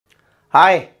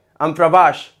Hi, I'm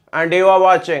Prabhash and you are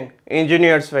watching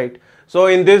Engineer's Fate. So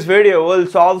in this video, we'll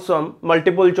solve some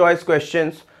multiple choice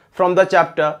questions from the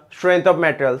chapter Strength of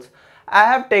Materials. I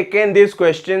have taken these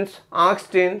questions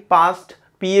asked in past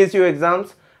PSU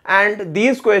exams, and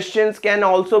these questions can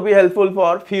also be helpful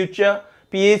for future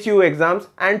PSU exams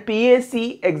and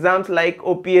PSC exams like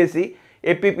OPSC,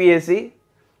 APPSC,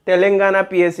 Telangana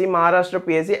PSC, Maharashtra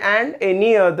PSC and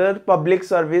any other public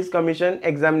service commission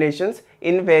examinations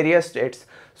in various states.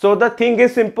 So the thing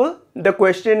is simple, the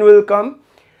question will come,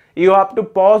 you have to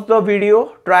pause the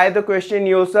video, try the question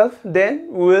yourself, then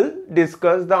we will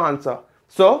discuss the answer.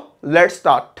 So let's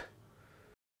start.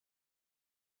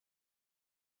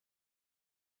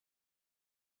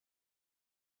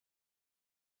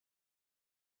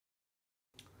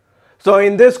 So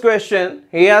in this question,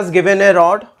 he has given a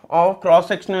rod of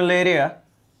cross-sectional area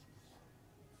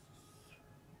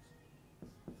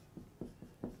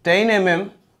 10 mm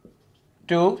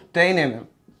to 10 mm.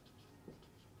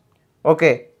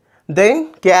 Okay,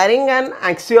 then carrying an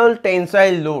axial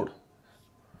tensile load.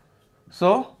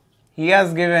 So he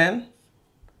has given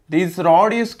this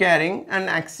rod is carrying an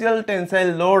axial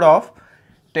tensile load of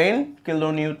 10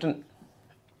 kilonewton.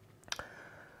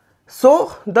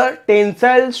 So the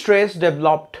tensile stress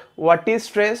developed. What is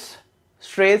stress?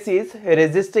 Stress is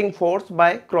resisting force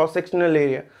by cross-sectional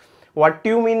area. What do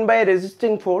you mean by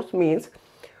resisting force? Means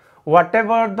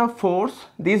whatever the force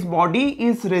this body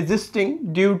is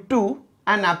resisting due to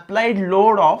an applied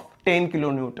load of 10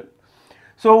 kilonewton.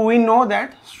 So we know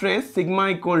that stress sigma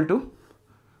equal to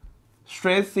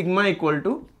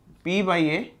P by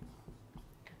A.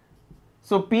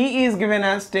 So P is given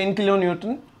as 10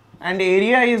 kilonewton and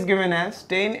area is given as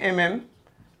 10 mm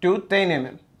to 10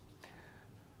 mm.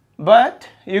 But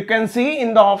you can see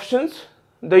in the options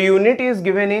the unit is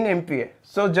given in MPa.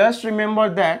 So just remember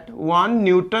that 1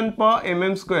 Newton per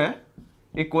mm square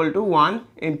equal to 1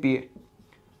 MPa.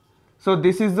 So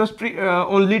this is the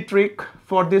only trick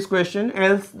for this question,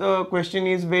 else the question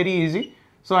is very easy.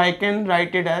 So I can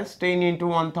write it as 10 into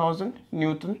 1000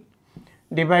 Newton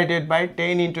divided by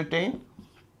 10 into 10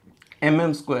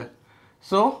 mm square.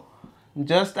 So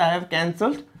just I have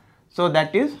cancelled, so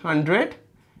that is 100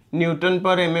 Newton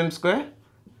per mm square,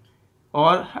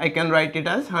 or I can write it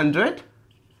as 100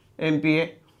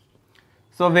 MPa.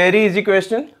 So very easy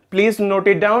question, please note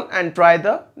it down and try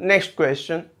the next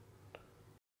question.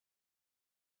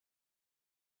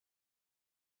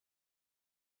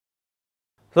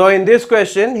 So in this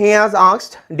question he has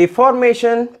asked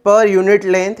deformation per unit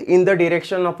length in the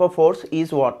direction of a force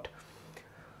is what?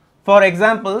 For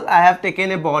example, I have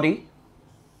taken a body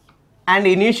and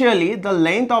initially the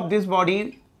length of this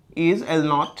body is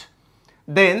L0.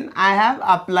 Then I have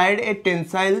applied a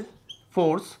tensile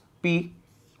force P.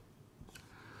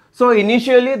 So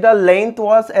initially the length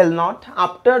was L0.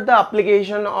 After the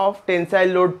application of tensile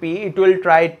load P, it will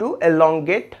try to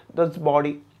elongate this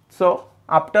body. So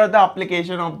after the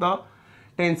application of the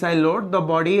tensile load, the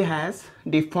body has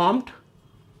deformed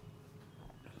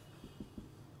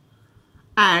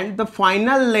and the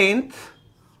final length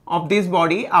of this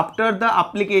body after the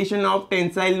application of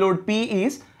tensile load P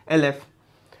is LF.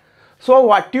 So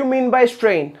what do you mean by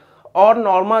strain or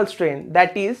normal strain?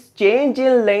 That is change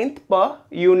in length per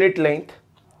unit length.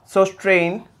 So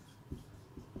strain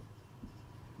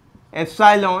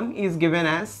epsilon is given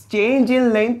as change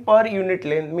in length per unit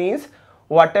length, means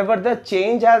whatever the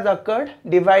change has occurred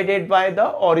divided by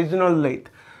the original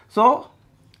length. So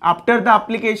after the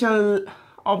application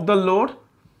of the load,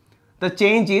 the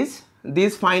change is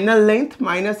this final length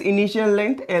minus initial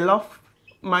length L of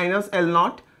minus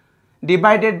L0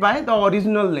 divided by the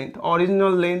original length.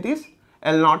 Original length is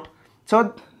L0.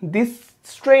 So this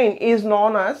strain is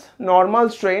known as normal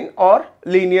strain or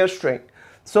linear strain.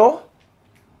 So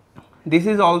this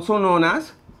is also known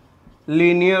as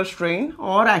linear strain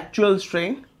or actual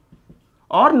strain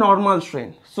or normal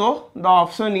strain. So the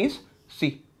option is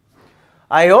C.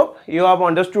 I hope you have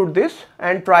understood this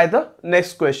and try the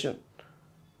next question.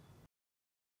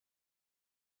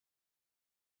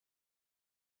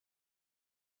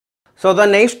 So the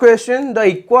next question, the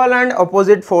equal and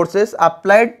opposite forces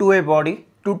applied to a body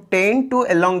to tend to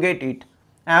elongate it.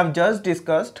 I have just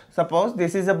discussed, suppose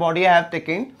this is a body I have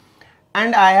taken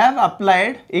and I have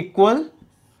applied equal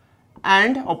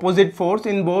and opposite force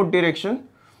in both direction.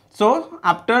 So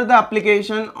after the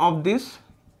application of this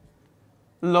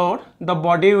load, the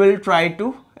body will try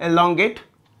to elongate.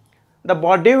 The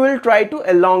body will try to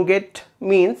elongate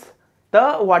means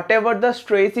the whatever the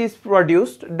stress is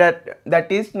produced, that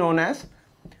is known as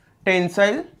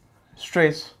tensile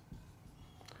stress.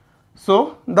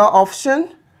 So the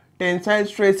option tensile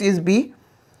stress is B.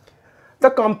 The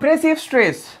compressive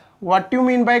stress, what do you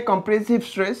mean by compressive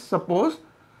stress? Suppose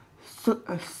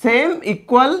same,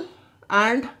 equal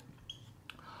and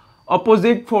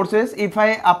opposite forces if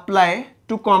I apply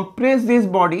to compress this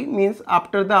body, means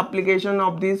after the application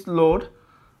of this load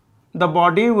the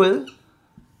body will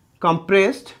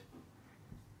compressed,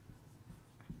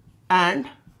 and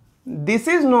this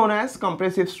is known as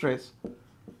compressive stress,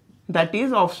 that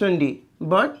is option D.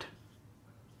 But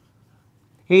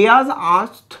he has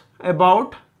asked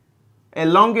about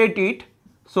elongate it,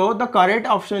 so the correct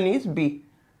option is B,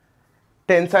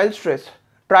 tensile stress.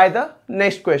 Try the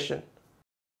next question.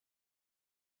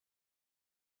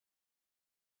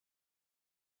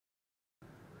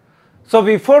 So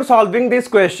before solving this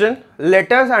question,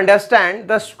 let us understand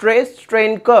the stress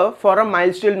strain curve for a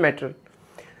mild steel material.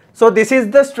 So this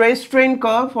is the stress strain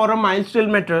curve for a mild steel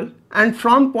material, and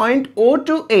from point O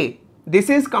to A, this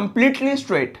is completely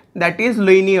straight, that is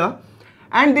linear,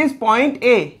 and this point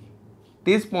A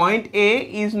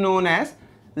is known as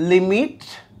limit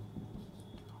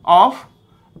of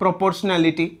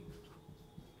proportionality.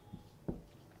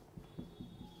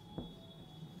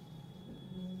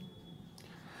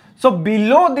 So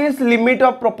below this limit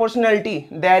of proportionality,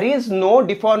 there is no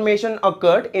deformation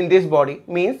occurred in this body.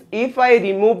 Means if I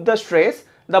remove the stress,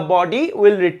 the body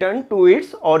will return to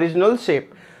its original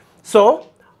shape.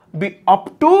 So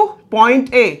up to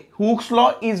point A, Hooke's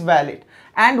law is valid.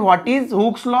 And what is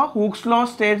Hooke's law? Hooke's law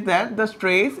states that the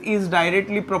stress is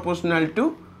directly proportional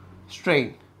to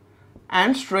strain,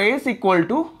 and stress equal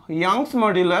to Young's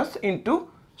modulus into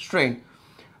strain.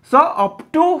 So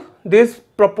up to this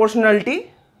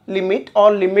proportionality limit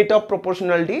or limit of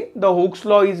proportionality, the Hooke's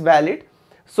law is valid.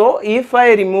 So if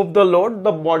I remove the load,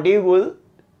 the body will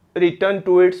return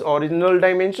to its original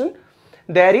dimension.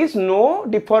 There is no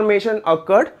deformation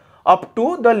occurred up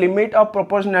to the limit of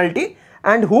proportionality,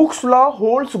 and Hooke's law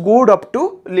holds good up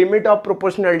to limit of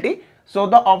proportionality. So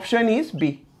the option is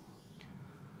B.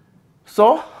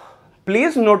 So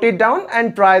please note it down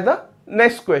and try the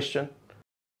next question.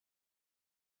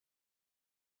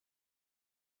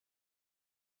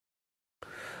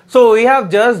 So we have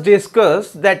just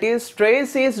discussed that is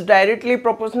stress is directly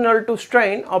proportional to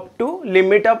strain up to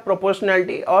limit of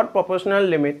proportionality or proportional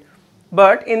limit.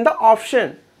 But in the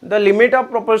option, the limit of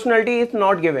proportionality is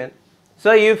not given.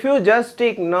 So if you just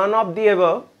take none of the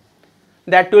above,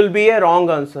 that will be a wrong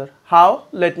answer. How?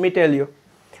 Let me tell you.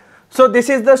 So this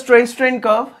is the stress strain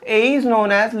curve. A is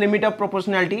known as limit of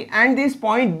proportionality, and this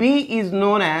point B is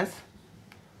known as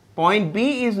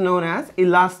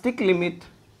elastic limit.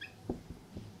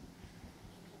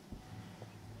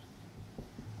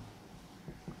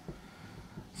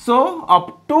 So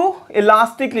up to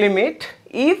elastic limit,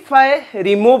 if I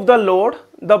remove the load,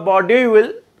 the body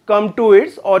will come to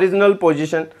its original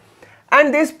position,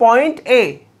 and this point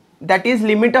A, that is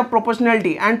limit of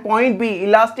proportionality, and point B,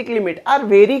 elastic limit, are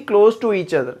very close to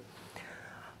each other.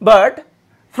 But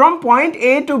from point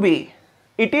A to B,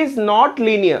 it is not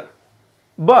linear,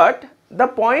 but the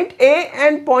point A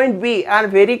and point B are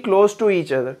very close to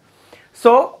each other.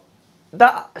 So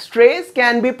the stress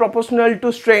can be proportional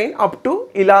to strain up to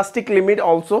elastic limit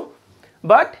also.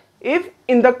 But if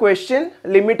in the question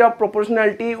limit of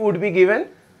proportionality would be given,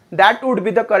 that would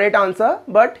be the correct answer.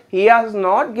 But he has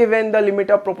not given the limit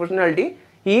of proportionality,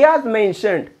 he has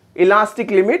mentioned elastic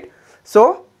limit.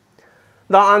 So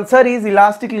the answer is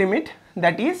elastic limit,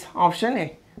 that is option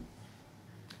A.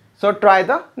 So try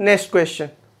the next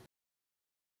question.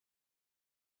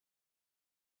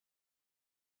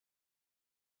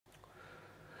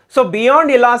 So beyond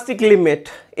elastic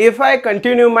limit, if I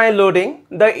continue my loading,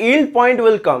 the yield point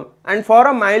will come, and for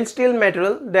a mild steel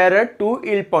material there are two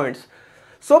yield points.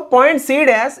 So point C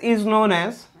dash is known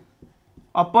as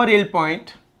upper yield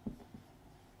point,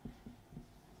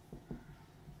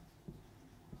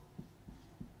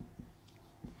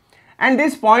 and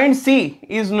this point C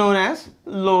is known as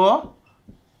lower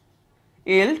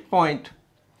yield point.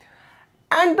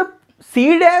 And the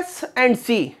C dash and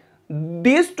C,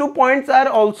 these 2 points are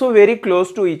also very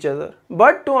close to each other.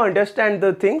 But to understand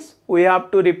the things, we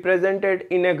have to represent it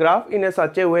in a graph in a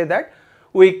such a way that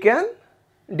we can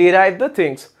derive the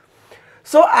things.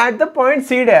 So at the point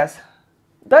C dash,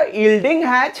 the yielding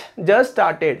has just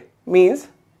started, means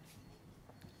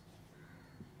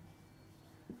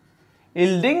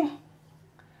yielding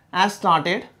has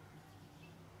started,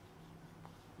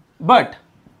 but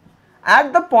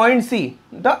at the point C,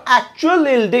 the actual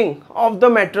yielding of the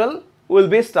material will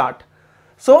be start.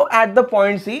 So at the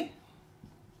point C,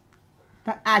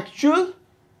 the actual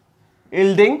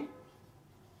yielding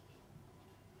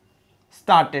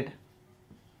started.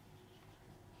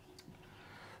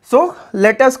 So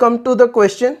let us come to the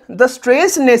question. The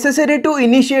stress necessary to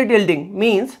initiate yielding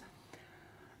means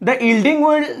the yielding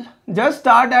will just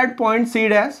start at point C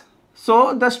dash.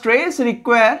 So the stress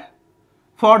required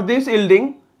for this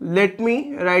yielding, let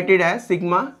me write it as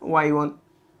sigma y1.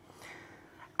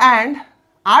 And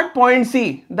at point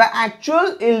C, the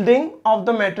actual yielding of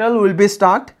the material will be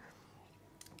start,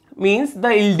 means the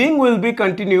yielding will be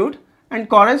continued, and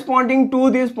corresponding to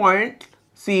this point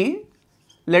C,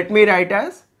 let me write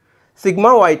as sigma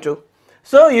y2.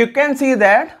 So you can see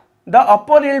that the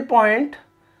upper yield point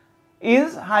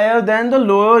is higher than the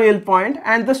lower yield point,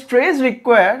 and the stress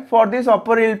required for this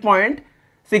upper yield point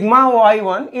sigma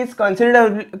y1 is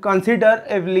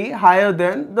considerably higher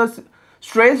than the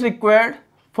stress required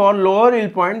for lower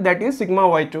yield point, that is sigma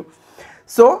y2.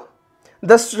 So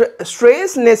the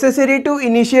stress necessary to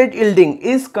initiate yielding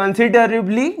is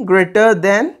considerably greater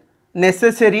than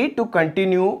necessary to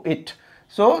continue it.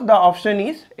 So the option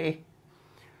is A.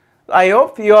 I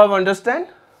hope you have understand.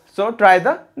 So try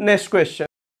the next question.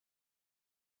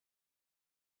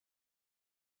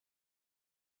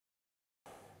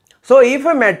 So if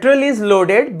a material is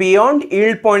loaded beyond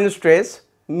yield point stress,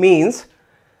 means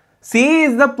C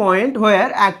is the point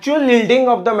where actual yielding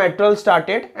of the material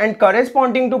started, and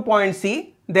corresponding to point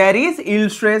C there is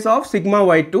yield stress of sigma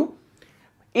y2.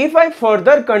 If I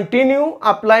further continue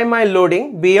apply my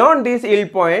loading beyond this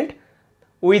yield point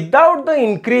without the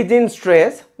increase in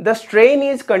stress, the strain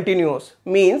is continuous,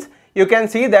 means you can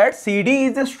see that CD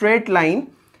is a straight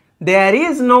line, there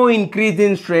is no increase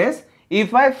in stress.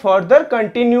 If I further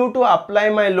continue to apply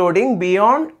my loading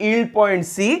beyond yield point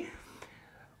C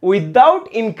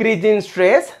without increase in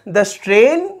stress, the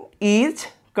strain is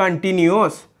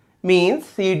continuous, means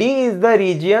CD is the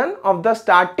region of the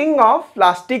starting of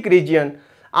plastic region.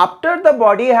 After the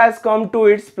body has come to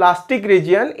its plastic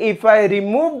region, if I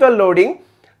remove the loading,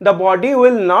 the body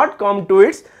will not come to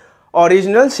its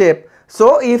original shape.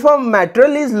 So if a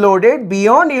material is loaded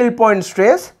beyond yield point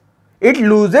stress, it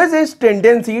loses its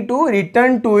tendency to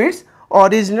return to its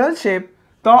original shape.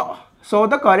 So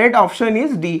the correct option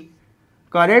is D.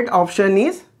 Correct option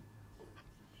is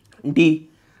D.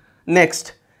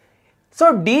 Next.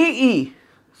 So DE.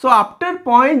 So after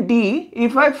point D,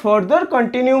 if I further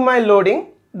continue my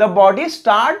loading, the body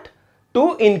start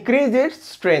to increase its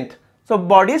strength. So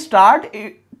body start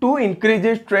to increase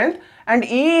its strength, and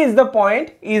E is the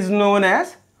point is known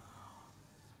as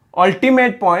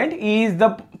ultimate point. E is the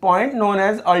point known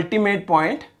as ultimate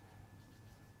point,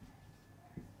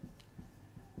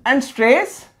 and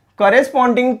stress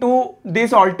corresponding to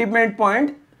this ultimate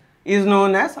point is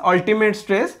known as ultimate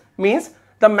stress, means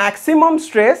the maximum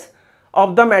stress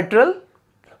of the material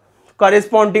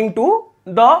corresponding to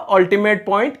the ultimate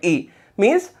point E,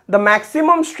 means the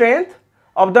maximum strength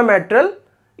of the material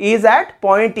is at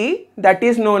point E, that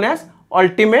is known as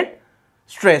ultimate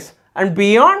stress. And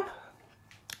beyond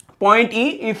point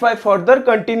E, if I further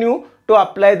continue to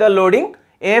apply the loading,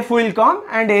 F will come,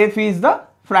 and F is the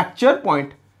fracture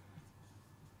point.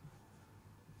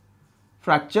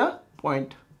 Fracture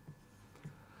point.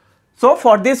 So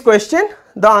for this question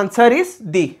the answer is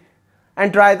D.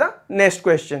 And try the next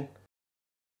question.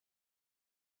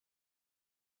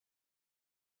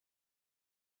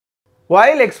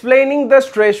 While explaining the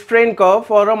stress strain curve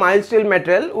for a mild steel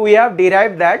material, we have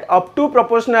derived that up to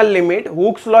proportional limit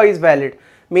Hooke's law is valid,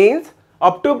 means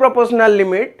up to proportional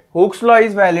limit Hooke's law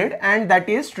is valid, and that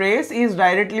is stress is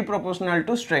directly proportional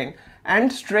to strain, and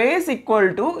stress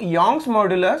equal to Young's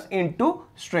modulus into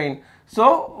strain.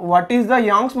 So what is the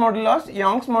Young's modulus?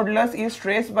 Young's modulus is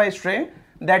stress by strain,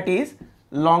 that is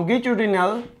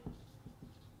longitudinal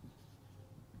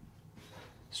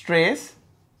stress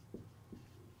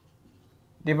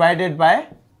divided by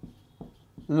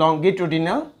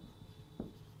longitudinal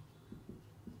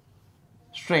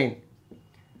strain.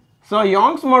 So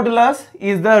Young's modulus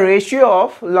is the ratio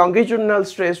of longitudinal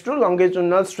stress to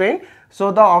longitudinal strain.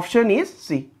 So the option is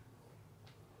C.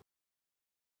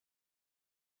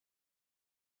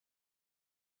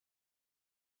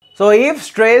 So if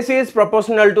stress is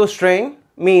proportional to strain,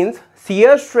 means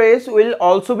shear stress will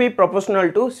also be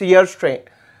proportional to shear strain.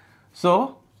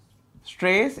 So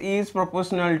stress is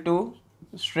proportional to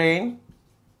strain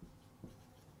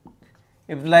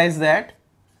implies that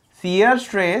shear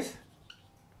stress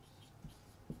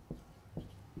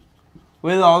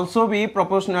will also be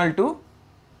proportional to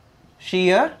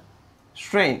shear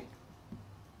strain.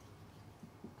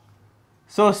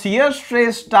 So shear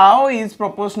stress tau is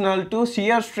proportional to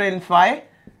shear strain phi,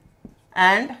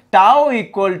 and tau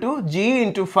equal to G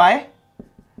into phi,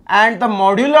 and the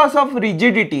modulus of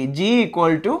rigidity G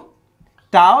equal to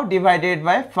tau divided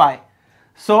by phi.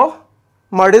 So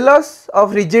Modulus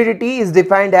of rigidity is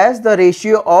defined as the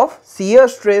ratio of shear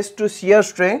stress to shear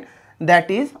strain,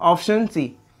 that is option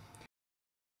C.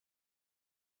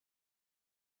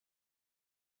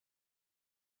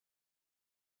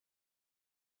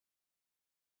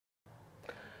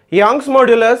 Young's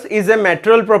modulus is a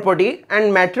material property,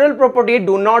 and material property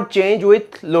do not change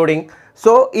with loading.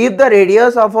 So if the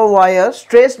radius of a wire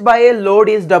stressed by a load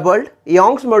is doubled,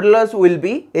 Young's modulus will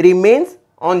be remains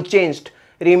unchanged,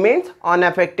 remains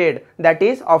unaffected, that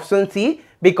is option C,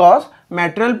 because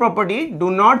material property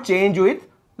do not change with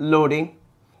loading.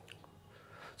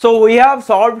 So we have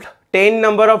solved 10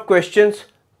 number of questions.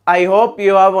 I hope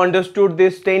you have understood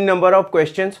this 10 number of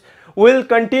questions. We will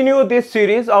continue this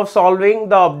series of solving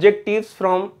the objectives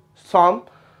from SOM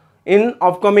in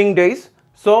upcoming days.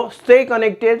 So stay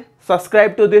connected,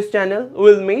 subscribe to this channel.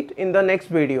 We will meet in the next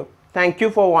video. Thank you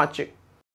for watching.